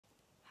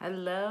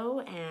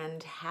Hello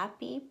and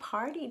happy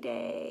party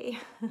day.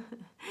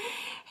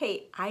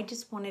 Hey, I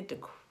just wanted to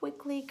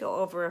quickly go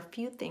over a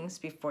few things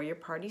before your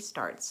party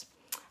starts.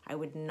 I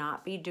would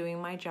not be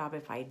doing my job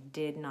if I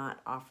did not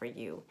offer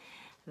you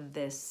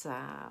this,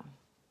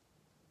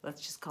 let's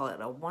just call it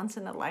a once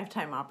in a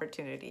lifetime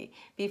opportunity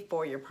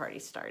before your party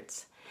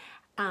starts.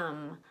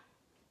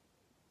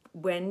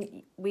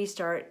 When we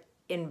start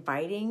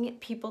inviting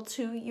people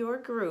to your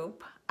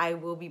group, I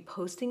will be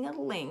posting a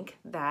link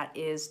that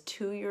is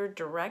to your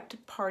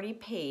direct party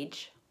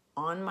page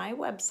on my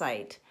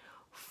website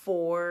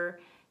for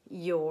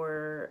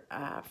your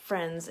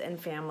friends and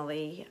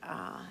family,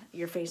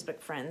 your Facebook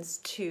friends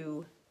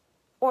to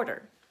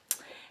order.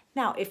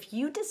 Now, if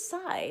you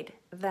decide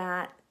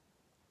that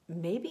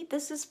maybe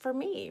this is for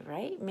me,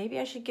 right? Maybe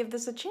I should give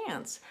this a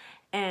chance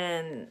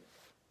and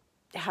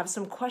have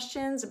some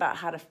questions about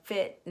how to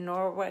fit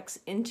Norwex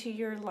into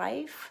your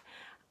life.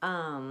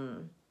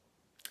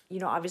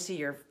 Obviously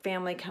your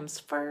family comes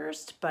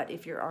first, but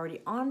if you're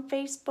already on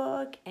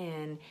Facebook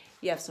and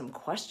you have some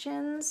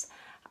questions,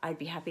 I'd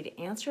be happy to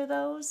answer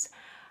those.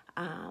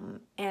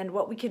 And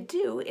what we could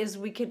do is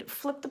we could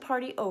flip the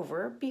party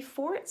over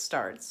before it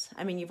starts.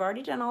 I mean, you've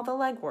already done all the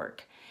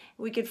legwork.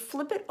 We could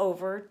flip it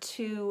over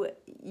to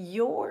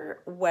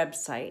your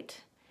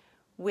website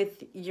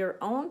with your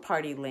own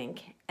party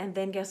link, and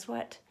then guess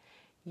what?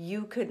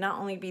 You could not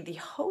only be the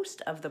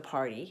host of the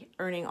party,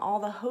 earning all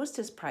the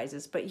hostess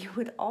prizes, but you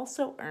would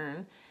also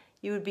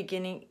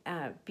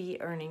be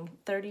earning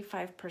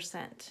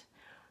 35%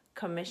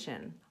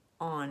 commission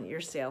on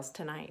your sales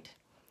tonight.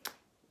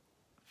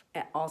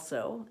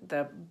 Also,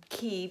 the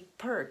key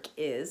perk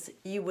is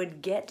you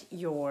would get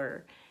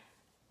your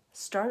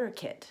starter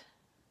kit.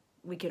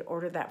 We could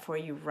order that for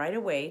you right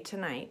away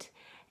tonight,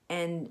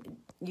 and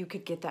you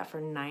could get that for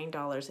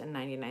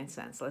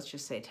 $9.99. Let's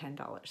just say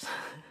 $10.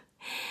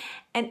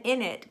 And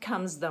in it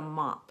comes the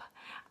mop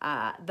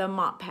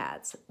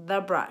pads,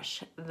 the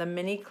brush, the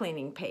mini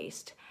cleaning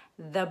paste,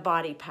 the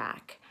body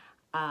pack,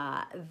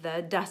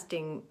 the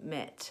dusting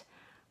mitt.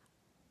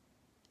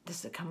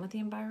 Does it come with the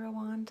Enviro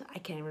wand? I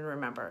can't even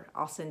remember.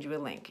 I'll send you a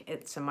link.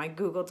 It's in my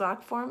Google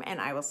Doc form and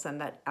I will send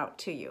that out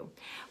to you.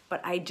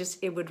 But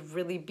it would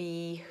really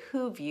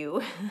behoove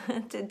you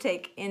to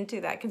take into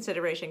that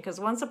consideration, because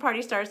once the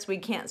party starts, we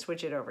can't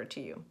switch it over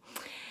to you.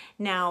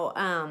 Now,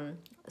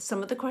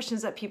 some of the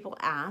questions that people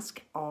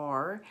ask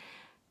are,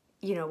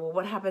 well,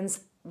 what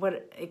happens,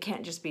 it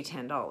can't just be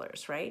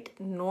 $10, right?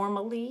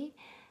 Normally,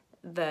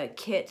 the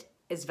kit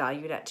is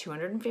valued at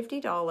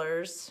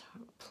 $250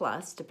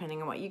 plus,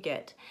 depending on what you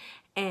get.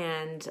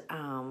 And,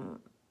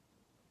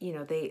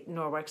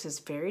 Norwex is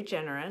very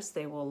generous.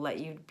 They will let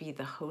you be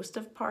the host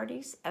of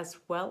parties as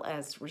well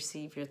as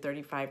receive your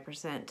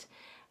 35%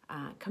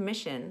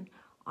 commission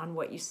on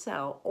what you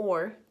sell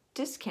or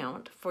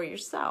discount for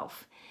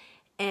yourself.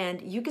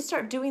 And you can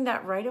start doing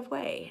that right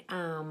away.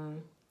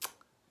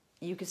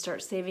 You could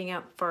start saving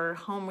up for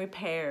home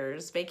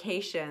repairs,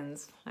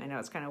 vacations. I know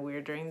it's kind of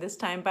weird during this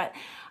time, but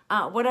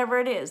whatever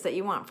it is that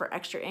you want for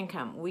extra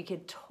income, we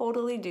could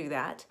totally do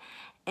that.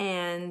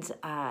 And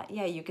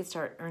you could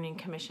start earning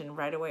commission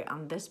right away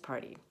on this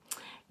party.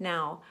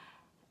 Now,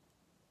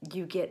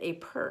 you get a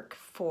perk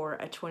for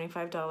a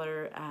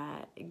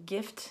 $25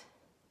 gift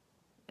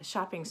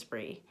shopping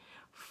spree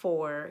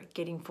for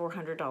getting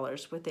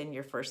 $400 within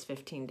your first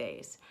 15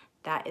 days.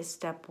 That is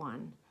step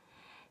one.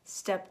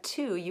 Step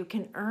two, you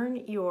can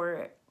earn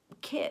your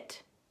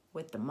kit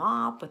with the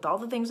mop, with all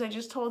the things I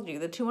just told you,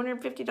 the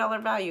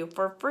 $250 value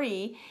for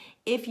free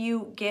if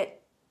you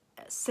get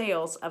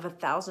sales of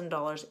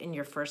 $1,000 in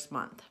your first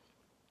month.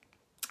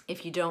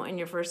 If you don't in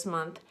your first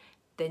month,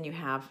 then you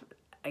have,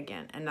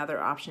 again,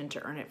 another option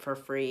to earn it for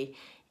free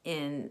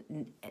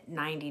in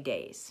 90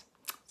 days.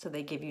 So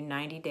they give you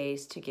 90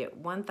 days to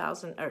get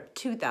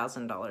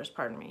 $2,000,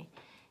 pardon me,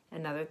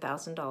 another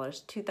 $1,000,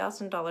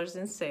 $2,000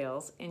 in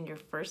sales in your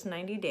first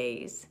 90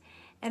 days.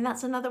 And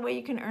that's another way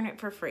you can earn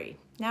it for free.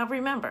 Now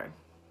remember,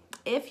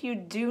 if you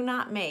do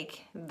not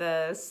make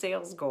the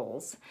sales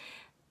goals,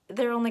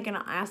 they're only going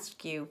to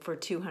ask you for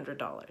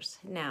 $200.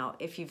 Now,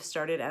 if you've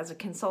started as a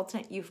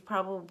consultant, you've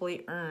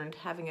probably earned,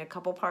 having a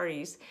couple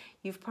parties,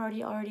 you've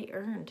probably already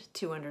earned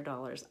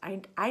 $200.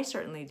 I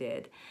certainly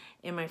did.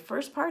 In my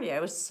first party, I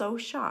was so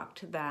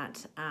shocked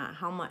that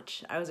how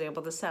much I was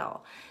able to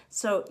sell.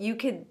 So you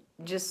could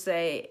just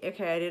say,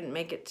 okay, I didn't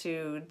make it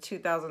to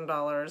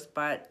 $2,000,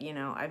 but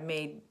I've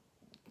made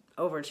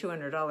over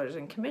 $200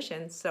 in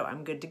commission, so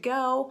I'm good to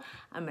go.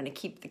 I'm gonna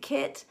keep the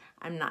kit.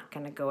 I'm not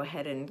gonna go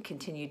ahead and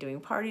continue doing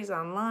parties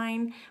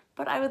online,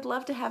 but I would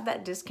love to have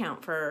that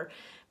discount for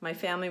my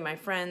family, my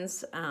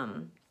friends,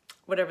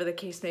 whatever the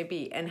case may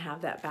be, and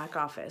have that back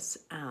office,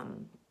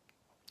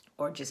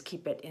 or just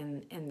keep it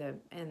in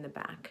the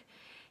back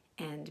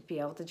and be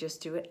able to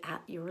just do it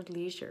at your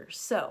leisure.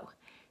 So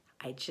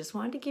I just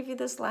wanted to give you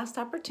this last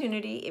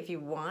opportunity. If you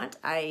want,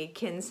 I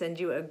can send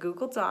you a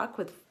Google Doc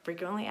with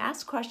frequently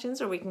asked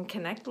questions, or we can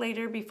connect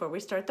later before we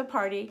start the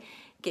party,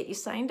 get you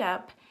signed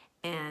up,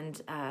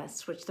 and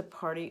switch the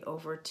party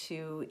over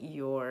to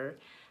your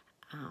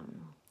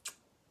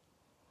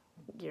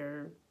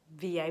your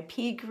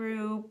VIP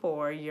group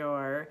or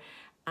your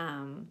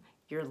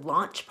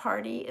launch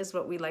party is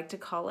what we like to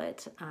call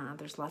it.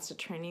 There's lots of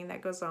training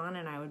that goes on,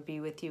 and I would be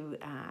with you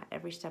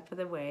every step of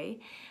the way.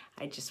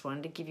 I just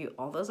wanted to give you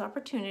all those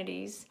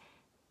opportunities.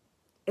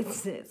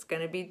 It's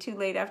going to be too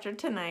late after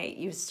tonight.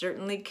 You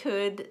certainly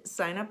could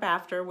sign up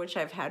after, which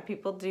I've had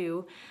people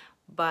do,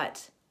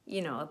 but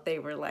you know, they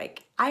were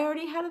like, I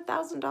already had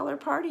 $1,000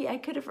 party. I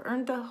could have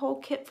earned the whole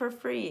kit for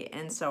free.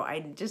 And so I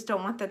just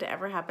don't want that to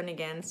ever happen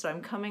again. So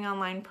I'm coming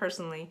online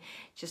personally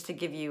just to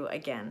give you,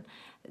 again,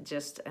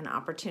 just an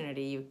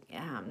opportunity.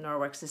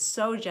 Norwex is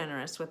so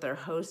generous with their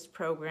host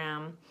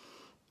program.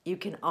 You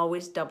can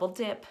always double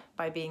dip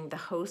by being the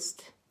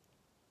host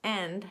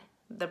and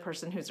the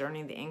person who's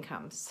earning the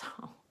income. So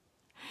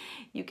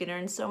you can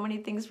earn so many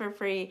things for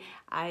free.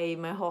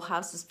 My whole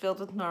house is filled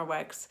with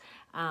Norwex.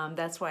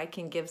 That's why I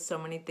can give so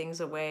many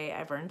things away.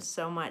 I've earned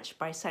so much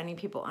by signing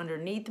people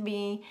underneath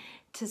me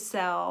to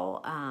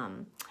sell,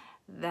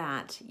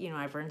 that, you know,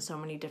 I've earned so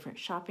many different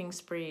shopping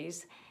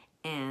sprees,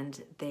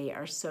 and they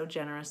are so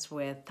generous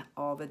with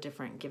all the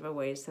different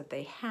giveaways that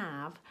they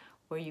have,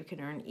 where you can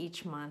earn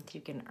each month.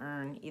 You can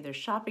earn either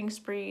shopping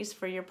sprees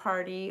for your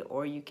party,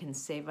 or you can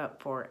save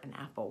up for an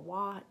Apple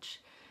Watch,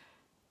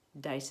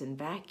 Dyson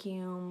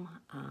vacuum,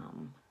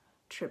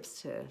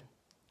 trips to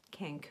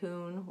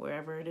Cancun,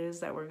 wherever it is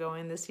that we're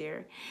going this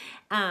year,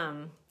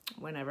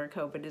 whenever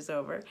COVID is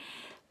over.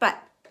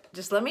 But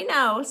just let me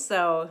know.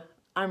 So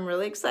I'm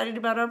really excited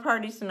about our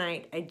party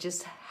tonight. I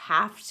just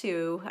have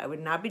to. I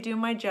would not be doing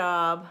my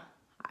job.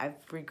 I've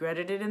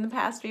regretted it in the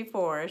past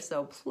before,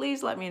 so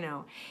please let me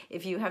know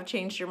if you have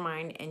changed your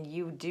mind and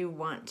you do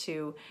want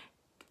to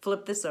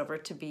flip this over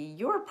to be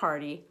your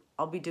party.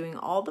 I'll be doing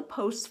all the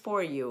posts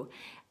for you.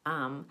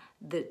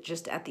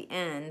 Just at the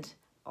end,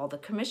 all the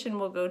commission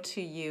will go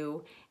to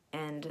you,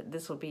 and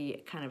this will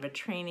be kind of a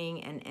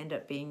training and end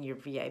up being your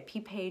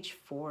VIP page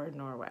for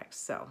Norwex.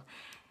 So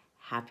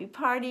happy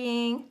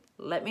partying.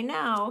 Let me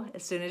know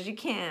as soon as you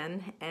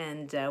can,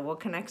 and we'll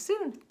connect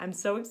soon. I'm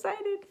so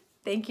excited.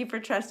 Thank you for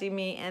trusting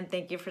me, and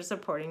thank you for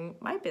supporting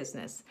my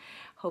business.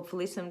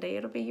 Hopefully someday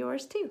it'll be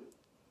yours too.